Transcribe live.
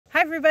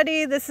Hi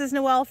everybody, this is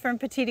Noelle from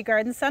Petitti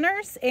Garden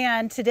Centers,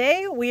 and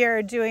today we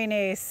are doing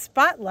a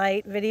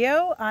spotlight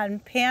video on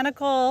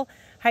Panicle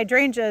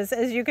Hydrangeas.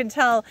 As you can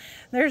tell,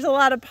 there's a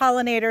lot of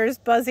pollinators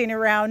buzzing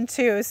around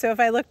too, so if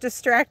I look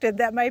distracted,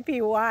 that might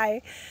be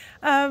why.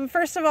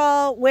 First of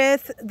all,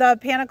 with the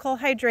Panicle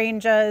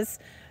Hydrangeas,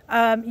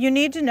 you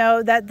need to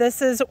know that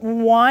this is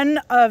one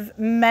of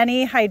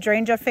many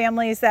hydrangea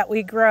families that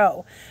we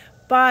grow.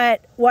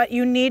 But what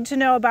you need to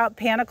know about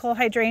Panicle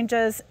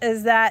Hydrangeas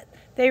is that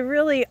they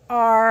really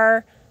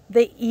are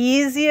the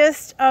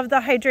easiest of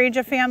the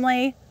hydrangea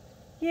family.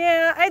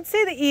 Yeah, I'd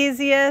say the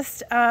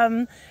easiest.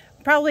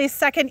 Probably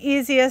second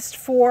easiest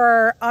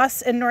for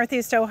us in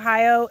Northeast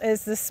Ohio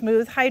is the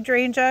smooth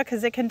hydrangea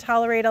because it can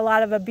tolerate a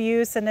lot of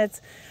abuse and it's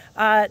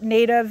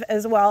native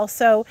as well.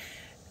 So,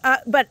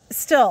 but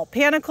still,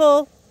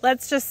 Panicle,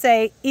 let's just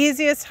say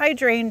easiest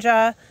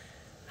hydrangea.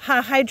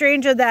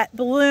 Hydrangea that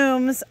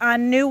blooms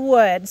on new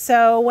wood.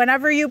 So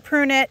whenever you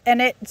prune it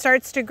and it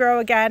starts to grow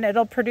again,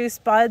 it'll produce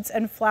buds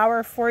and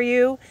flower for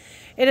you.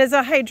 It is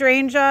a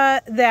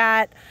hydrangea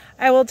that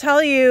I will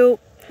tell you,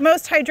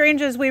 most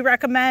hydrangeas we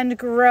recommend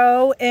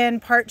grow in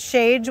part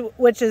shade,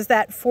 which is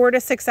that 4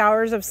 to 6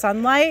 hours of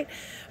sunlight.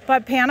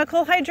 But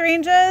Panicle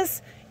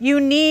hydrangeas, you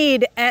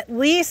need at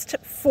least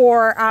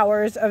 4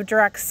 hours of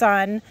direct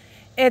sun.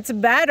 It's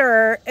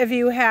better if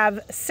you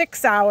have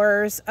 6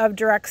 hours of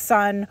direct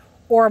sun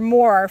or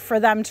more for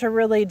them to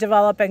really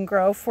develop and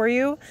grow for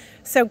you.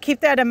 So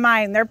keep that in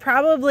mind. They're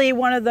probably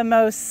one of the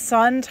most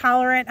sun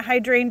tolerant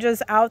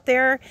hydrangeas out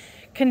there,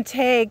 can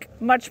take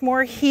much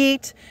more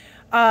heat,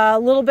 a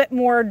little bit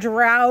more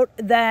drought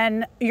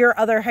than your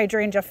other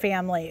hydrangea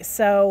family.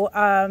 So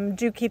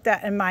do keep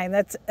that in mind.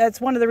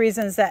 That's one of the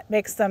reasons that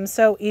makes them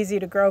so easy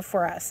to grow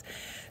for us.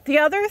 The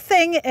other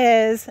thing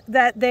is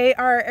that they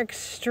are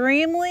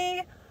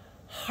extremely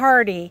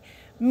hardy,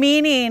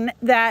 meaning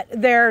that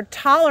their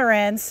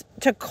tolerance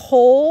to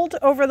cold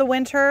over the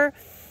winter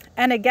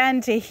and again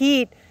to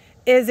heat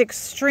is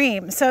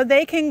extreme. So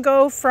they can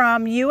go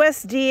from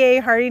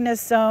USDA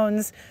hardiness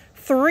zones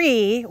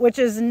 3, which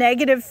is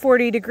negative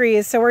 40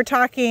 degrees. So we're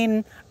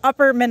talking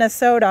upper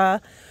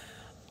Minnesota,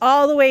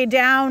 all the way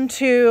down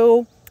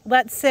to,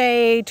 let's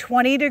say,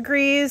 20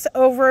 degrees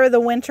over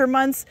the winter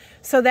months.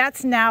 So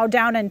that's now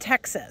down in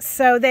Texas.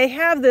 So they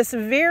have this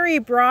very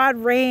broad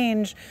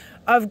range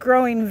of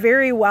growing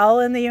very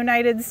well in the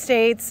United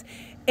States,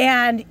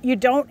 and you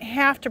don't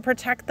have to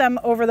protect them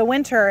over the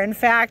winter. In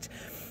fact,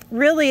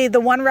 really the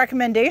one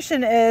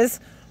recommendation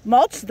is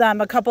mulch them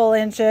a couple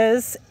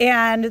inches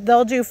and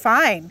they'll do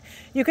fine.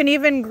 You can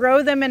even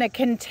grow them in a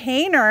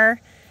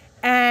container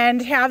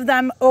and have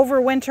them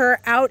overwinter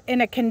out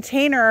in a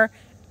container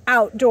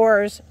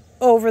outdoors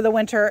over the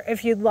winter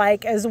if you'd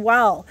like as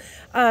well.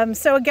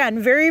 So again,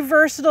 very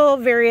versatile,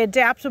 very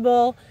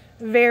adaptable,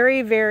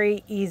 very,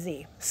 very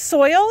easy.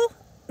 Soil,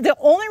 the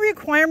only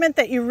requirement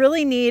that you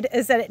really need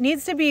is that it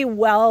needs to be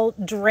well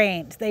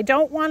drained. They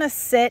don't want to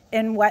sit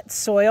in wet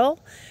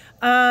soil.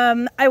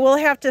 I will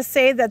have to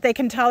say that they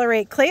can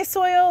tolerate clay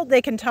soil,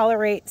 they can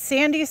tolerate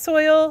sandy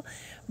soil,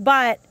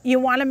 but you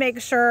want to make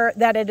sure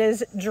that it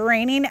is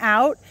draining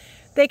out.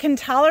 They can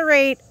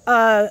tolerate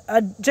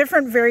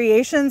different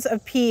variations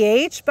of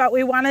pH, but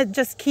we want to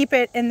just keep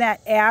it in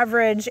that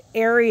average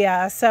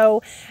area.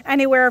 So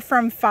anywhere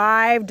from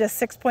 5 to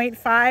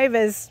 6.5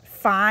 is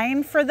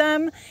fine for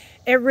them.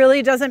 It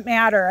really doesn't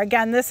matter.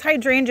 Again, this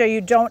hydrangea, you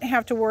don't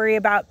have to worry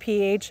about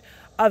pH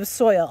of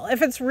soil.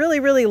 If it's really,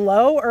 really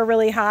low or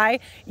really high,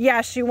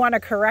 yes, you want to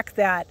correct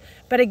that.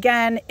 But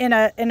again, in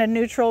a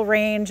neutral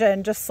range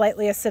and just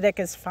slightly acidic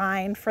is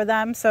fine for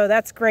them. So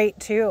that's great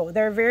too.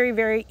 They're very,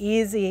 very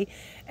easy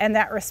in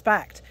that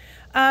respect.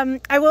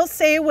 I will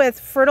say with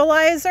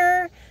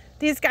fertilizer,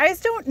 these guys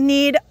don't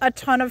need a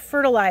ton of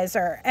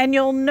fertilizer. And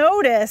you'll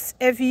notice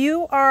if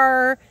you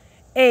are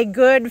a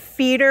good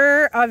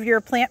feeder of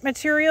your plant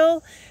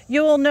material,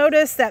 you will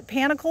notice that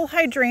Panicle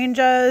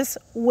hydrangeas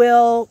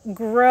will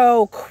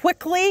grow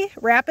quickly,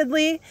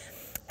 rapidly,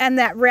 and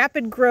that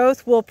rapid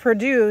growth will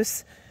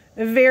produce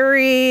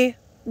very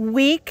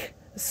weak,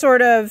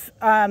 sort of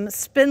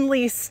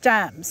spindly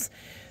stems.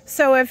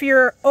 So if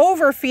you're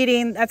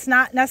overfeeding, that's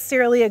not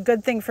necessarily a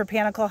good thing for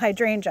Panicle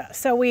hydrangea.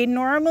 So we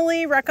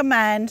normally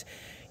recommend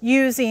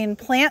using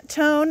plant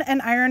tone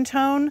and iron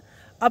tone,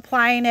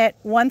 applying it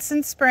once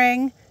in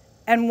spring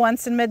and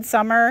once in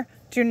midsummer.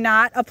 Do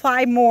not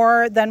apply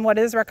more than what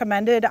is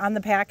recommended on the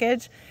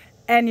package,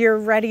 and you're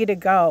ready to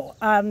go.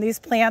 These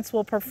plants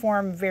will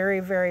perform very,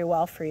 very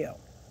well for you.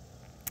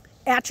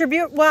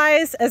 Attribute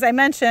wise, as I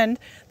mentioned,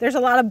 there's a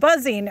lot of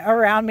buzzing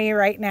around me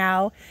right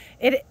now.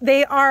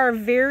 They are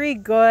very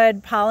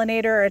good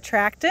pollinator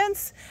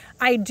attractants.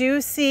 I do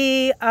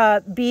see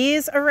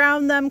bees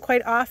around them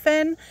quite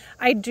often.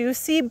 I do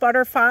see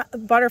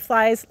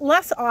butterflies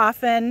less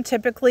often,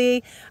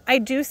 typically. I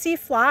do see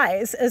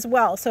flies as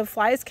well. So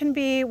flies can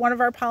be one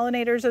of our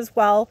pollinators as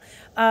well.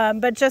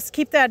 But just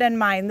keep that in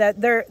mind,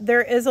 that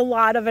there is a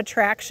lot of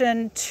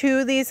attraction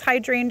to these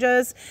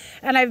hydrangeas.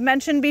 And I've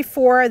mentioned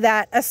before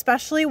that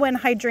especially when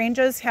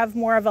hydrangeas have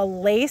more of a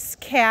lace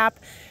cap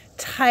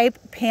type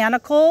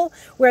panicle,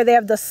 where they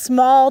have the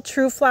small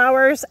true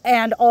flowers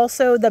and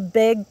also the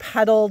big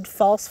petaled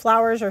false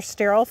flowers or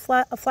sterile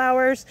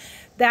flowers,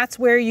 that's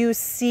where you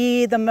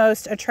see the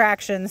most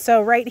attraction.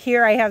 So right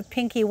here I have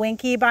Pinky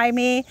Winky by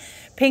me.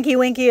 Pinky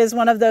Winky is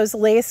one of those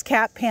lace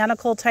cap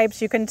panicle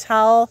types. You can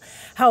tell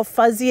how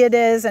fuzzy it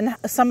is, and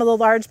some of the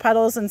large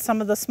petals and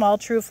some of the small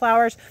true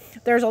flowers.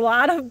 There's a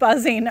lot of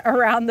buzzing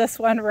around this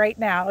one right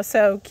now,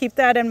 so keep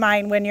that in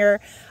mind when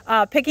you're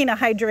picking a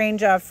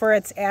hydrangea for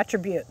its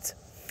attributes.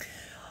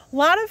 A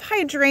lot of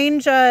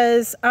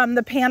hydrangeas,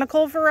 the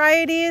panicle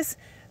varieties,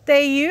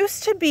 they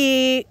used to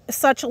be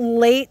such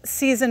late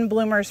season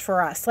bloomers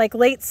for us, like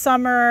late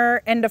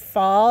summer into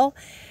fall,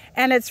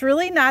 and it's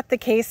really not the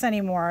case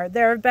anymore.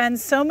 There have been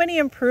so many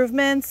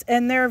improvements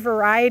in their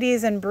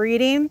varieties and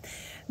breeding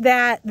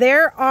that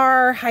there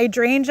are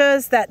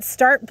hydrangeas that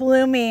start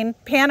blooming,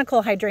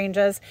 panicle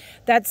hydrangeas,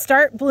 that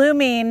start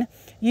blooming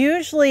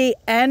usually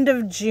end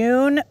of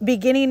June,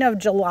 beginning of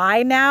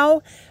July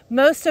now.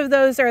 Most of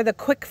those are the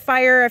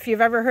quickfire, if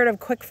you've ever heard of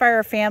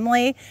quickfire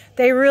family.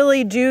 They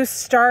really do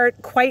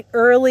start quite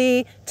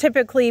early,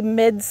 typically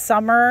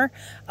midsummer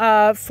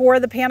for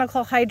the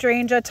panicle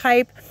hydrangea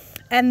type.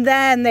 And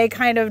then they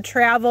kind of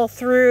travel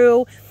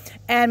through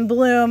and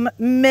bloom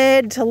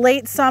mid to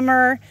late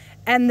summer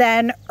and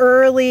then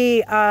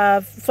early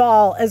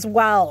fall as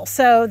well.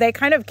 So they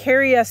kind of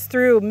carry us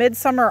through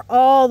midsummer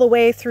all the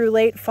way through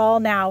late fall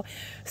now.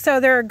 So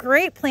they're a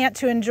great plant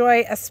to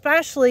enjoy,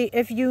 especially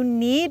if you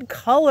need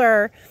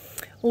color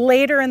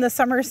later in the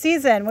summer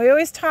season. We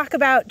always talk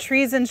about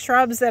trees and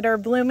shrubs that are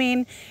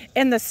blooming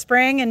in the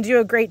spring and do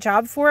a great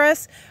job for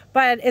us,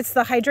 but it's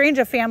the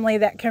hydrangea family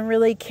that can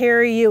really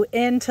carry you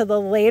into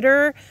the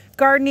later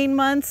gardening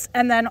months,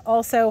 and then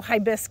also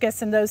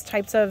hibiscus and those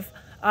types of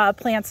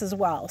plants as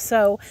well.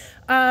 So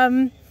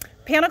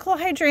panicle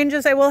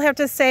hydrangeas, I will have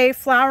to say,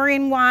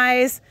 flowering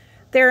wise,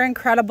 they're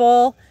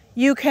incredible.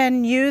 You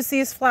can use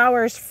these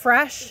flowers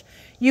fresh.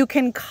 You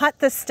can cut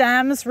the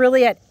stems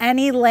really at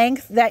any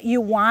length that you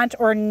want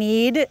or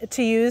need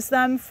to use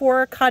them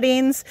for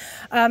cuttings.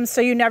 So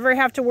you never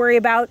have to worry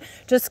about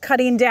just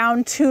cutting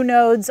down 2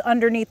 nodes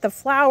underneath the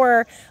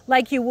flower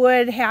like you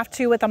would have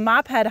to with a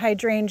mophead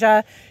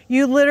hydrangea.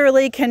 You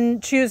literally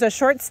can choose a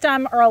short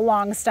stem or a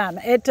long stem.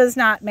 It does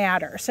not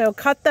matter. So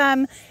cut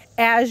them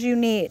as you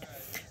need.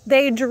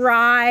 They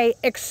dry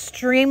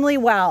extremely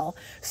well.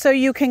 So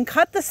you can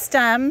cut the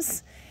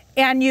stems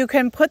and you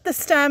can put the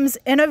stems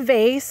in a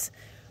vase,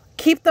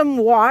 keep them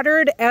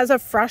watered as a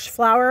fresh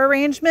flower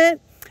arrangement.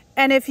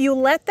 And if you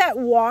let that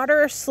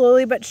water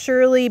slowly but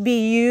surely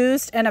be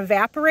used and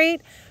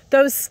evaporate,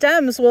 those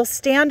stems will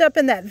stand up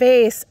in that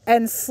vase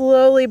and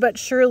slowly but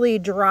surely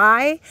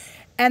dry.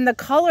 And the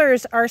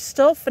colors are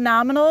still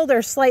phenomenal.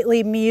 They're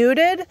slightly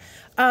muted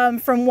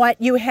from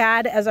what you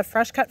had as a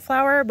fresh cut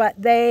flower, but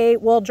they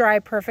will dry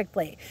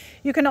perfectly.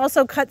 You can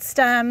also cut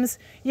stems.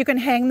 You can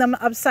hang them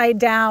upside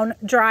down,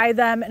 dry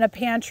them in a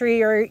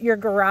pantry or your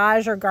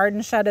garage or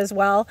garden shed as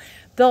well.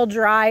 They'll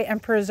dry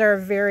and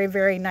preserve very,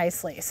 very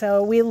nicely.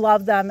 So we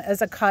love them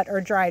as a cut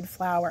or dried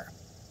flower.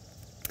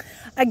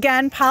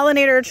 Again,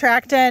 pollinator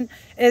attractant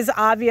is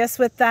obvious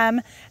with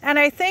them. And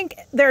I think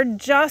they're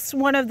just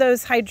one of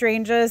those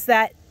hydrangeas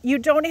that you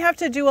don't have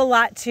to do a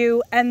lot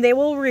to, and they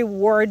will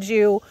reward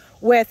you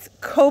with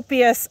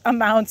copious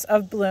amounts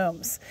of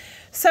blooms.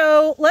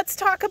 So let's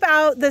talk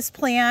about this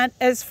plant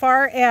as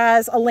far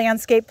as a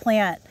landscape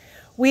plant.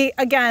 We,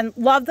 again,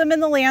 love them in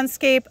the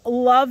landscape,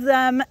 love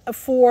them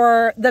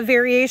for the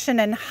variation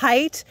in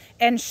height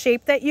and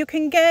shape that you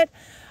can get.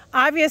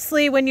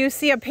 Obviously, when you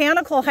see a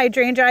panicle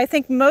hydrangea, I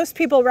think most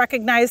people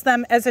recognize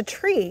them as a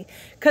tree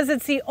because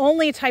it's the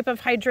only type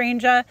of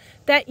hydrangea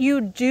that you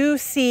do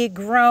see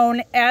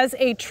grown as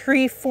a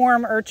tree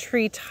form or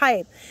tree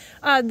type.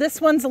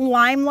 This one's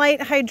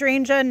Limelight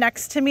Hydrangea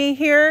next to me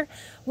here.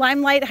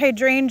 Limelight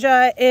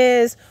Hydrangea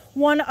is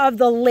one of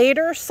the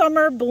later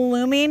summer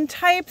blooming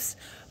types,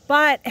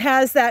 but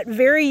has that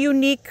very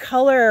unique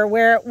color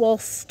where it will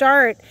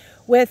start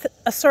with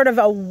a sort of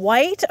a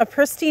white, a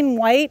pristine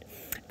white,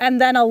 and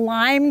then a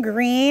lime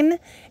green,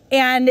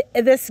 and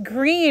this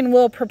green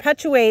will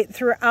perpetuate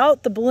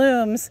throughout the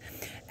blooms,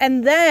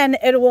 and then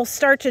it will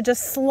start to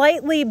just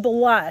slightly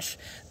blush.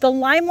 The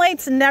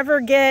limelights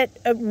never get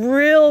a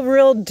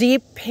real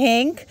deep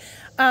pink,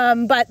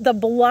 but the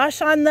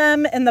blush on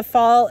them in the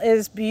fall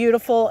is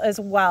beautiful as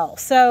well.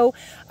 So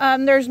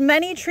there's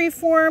many tree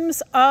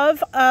forms of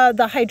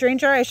the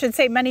hydrangea, I should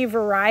say many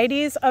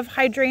varieties of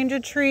hydrangea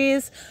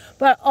trees,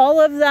 but all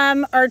of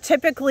them are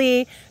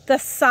typically the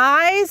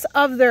size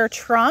of their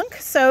trunk.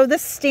 So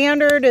this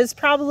standard is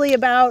probably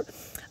about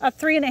a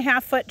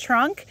 3.5 foot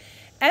trunk.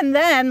 And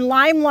then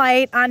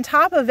Limelight on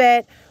top of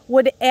it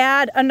would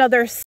add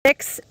another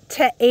 6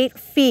 to 8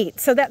 feet.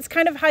 So that's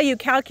kind of how you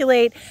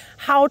calculate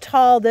how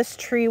tall this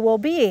tree will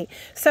be.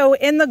 So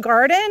in the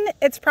garden,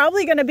 it's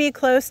probably going to be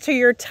close to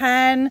your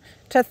 10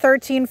 to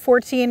 13,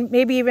 14,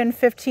 maybe even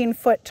 15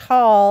 foot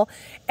tall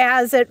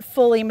as it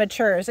fully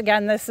matures.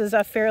 Again, this is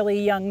a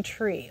fairly young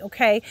tree,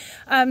 okay?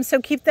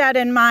 So keep that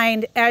in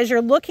mind as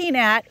you're looking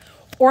at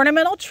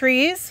ornamental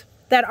trees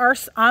that are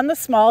on the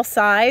small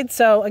side.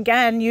 So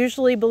again,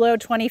 usually below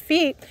 20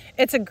 feet,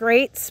 it's a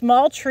great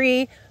small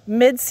tree,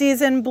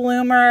 mid-season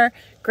bloomer,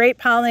 great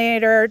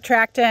pollinator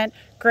attractant,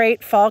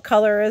 great fall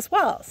color as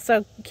well.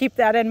 So keep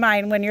that in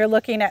mind when you're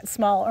looking at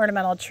small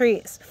ornamental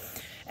trees.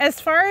 As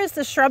far as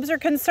the shrubs are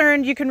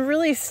concerned, you can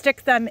really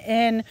stick them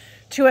in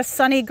to a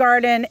sunny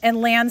garden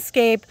and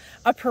landscape,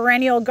 a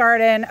perennial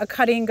garden, a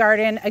cutting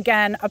garden,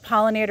 again, a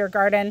pollinator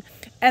garden,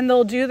 and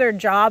they'll do their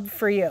job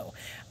for you.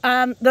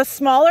 The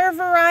smaller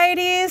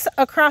varieties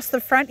across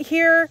the front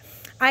here,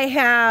 I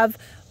have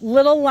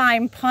Little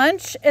Lime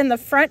Punch in the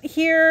front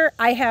here.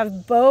 I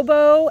have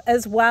Bobo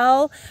as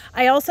well.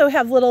 I also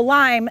have Little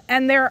Lime,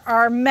 and there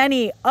are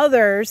many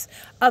others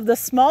of the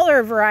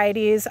smaller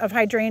varieties of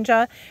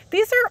hydrangea.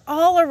 These are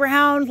all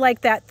around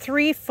like that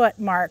 3-foot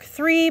mark.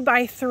 3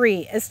 by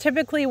 3 is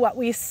typically what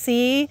we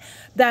see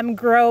them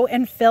grow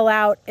and fill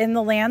out in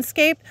the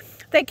landscape.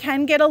 They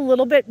can get a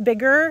little bit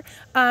bigger,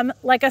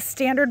 like a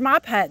standard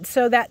mop head.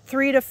 So that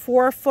 3 to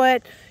 4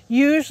 foot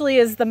usually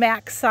is the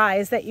max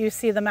size that you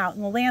see them out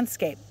in the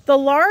landscape. The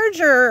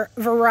larger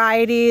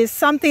varieties,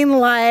 something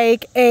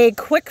like a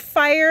Quick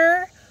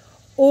Fire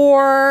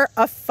or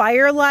a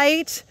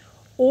Firelight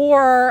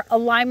or a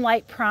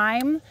Limelight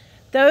Prime,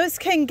 those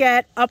can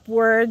get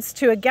upwards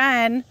to,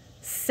 again,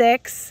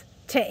 6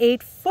 to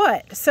 8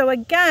 foot. So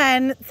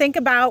again, think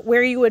about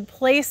where you would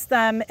place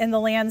them in the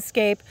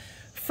landscape,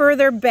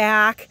 further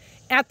back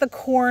at the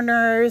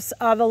corners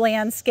of a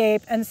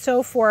landscape and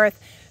so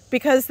forth,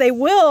 because they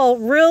will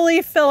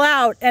really fill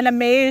out and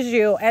amaze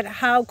you at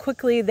how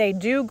quickly they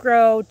do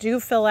grow, do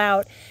fill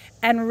out,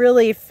 and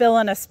really fill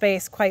in a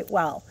space quite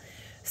well.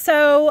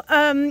 So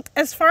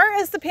as far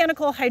as the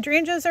Panicle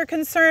Hydrangeas are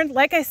concerned,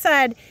 like I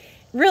said,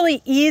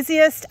 really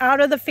easiest out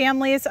of the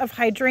families of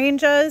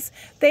hydrangeas.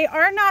 They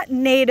are not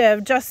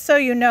native, just so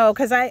you know,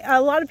 because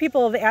a lot of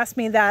people have asked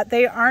me that.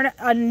 They aren't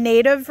a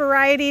native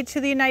variety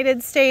to the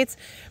United States,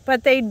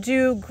 but they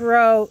do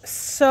grow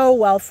so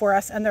well for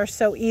us and they're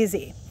so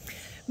easy.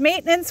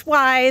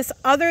 Maintenance-wise,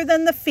 other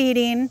than the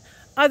feeding,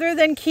 other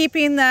than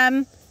keeping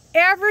them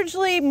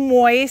averagely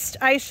moist,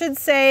 I should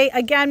say,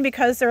 again,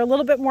 because they're a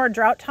little bit more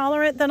drought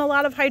tolerant than a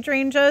lot of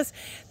hydrangeas,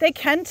 they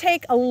can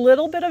take a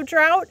little bit of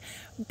drought,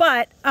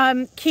 but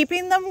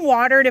keeping them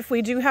watered if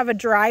we do have a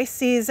dry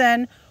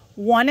season,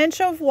 1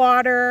 inch of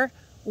water,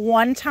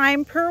 1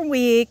 time per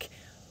week,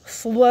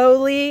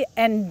 slowly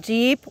and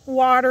deep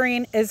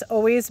watering is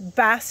always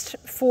best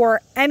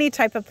for any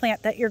type of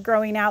plant that you're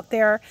growing out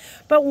there.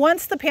 But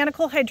once the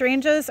Panicle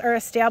Hydrangeas are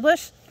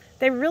established,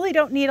 they really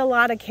don't need a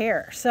lot of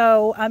care.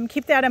 So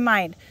keep that in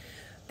mind.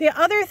 The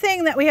other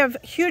thing that we have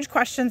huge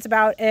questions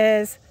about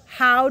is,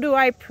 how do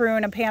I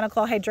prune a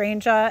Panicle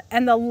Hydrangea?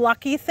 And the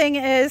lucky thing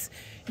is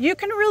you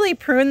can really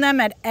prune them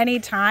at any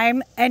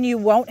time and you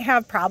won't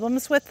have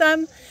problems with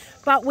them.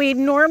 But we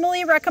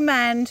normally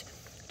recommend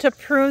to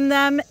prune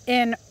them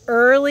in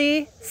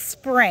early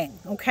spring,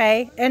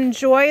 okay?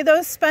 Enjoy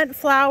those spent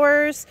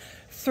flowers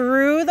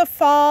through the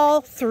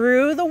fall,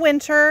 through the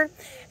winter,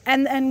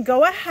 and then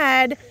go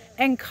ahead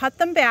and cut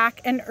them back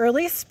in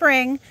early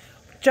spring,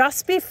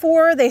 just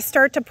before they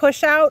start to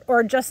push out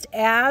or just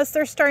as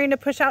they're starting to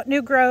push out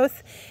new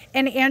growth.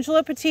 And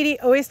Angelo Petitti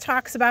always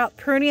talks about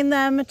pruning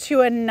them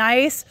to a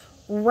nice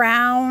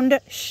round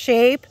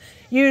shape,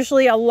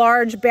 usually a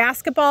large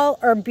basketball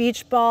or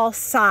beach ball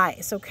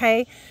size,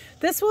 okay?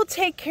 This will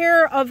take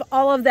care of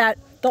all of that,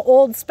 the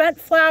old spent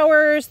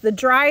flowers, the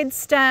dried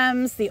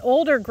stems, the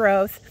older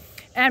growth,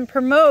 and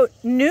promote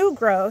new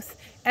growth.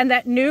 And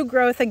that new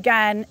growth,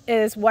 again,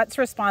 is what's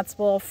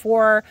responsible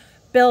for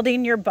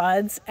building your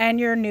buds and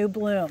your new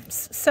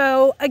blooms.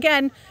 So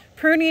again,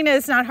 pruning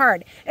is not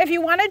hard. If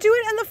you want to do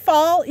it in the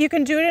fall, you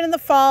can do it in the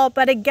fall.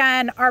 But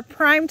again, our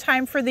prime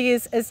time for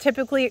these is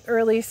typically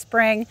early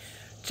spring,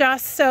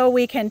 just so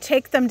we can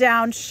take them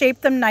down,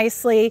 shape them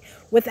nicely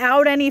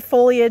without any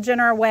foliage in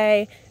our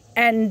way,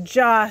 and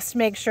just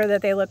make sure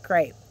that they look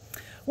great.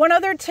 One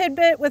other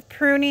tidbit with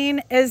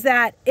pruning is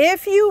that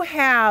if you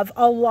have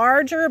a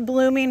larger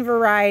blooming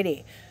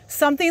variety,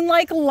 something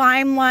like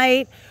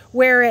Limelight,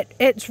 where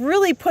it's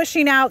really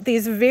pushing out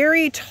these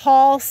very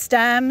tall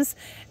stems,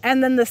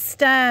 and then the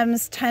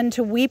stems tend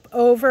to weep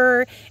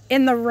over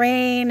in the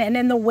rain and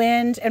in the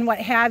wind and what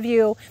have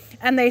you,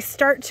 and they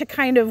start to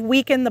kind of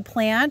weaken the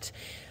plant,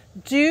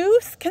 do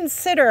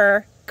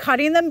consider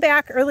cutting them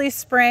back early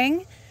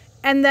spring,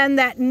 and then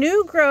that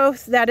new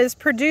growth that is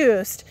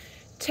produced,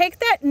 take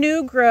that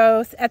new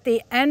growth at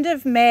the end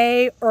of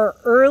May or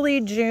early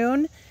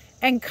June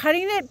and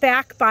cutting it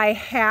back by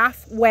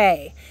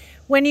halfway.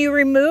 When you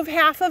remove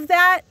half of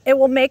that, it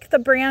will make the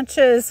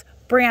branches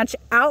branch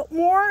out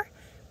more,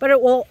 but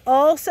it will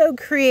also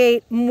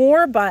create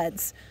more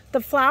buds.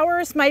 The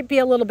flowers might be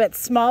a little bit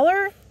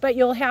smaller, but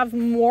you'll have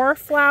more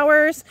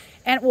flowers,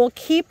 and it will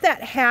keep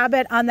that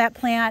habit on that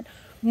plant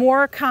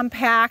more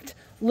compact,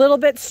 little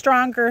bit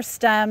stronger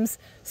stems,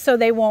 so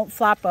they won't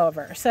flop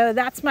over. So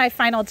that's my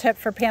final tip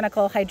for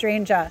Panicle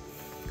Hydrangea.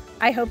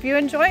 I hope you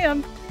enjoy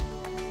them.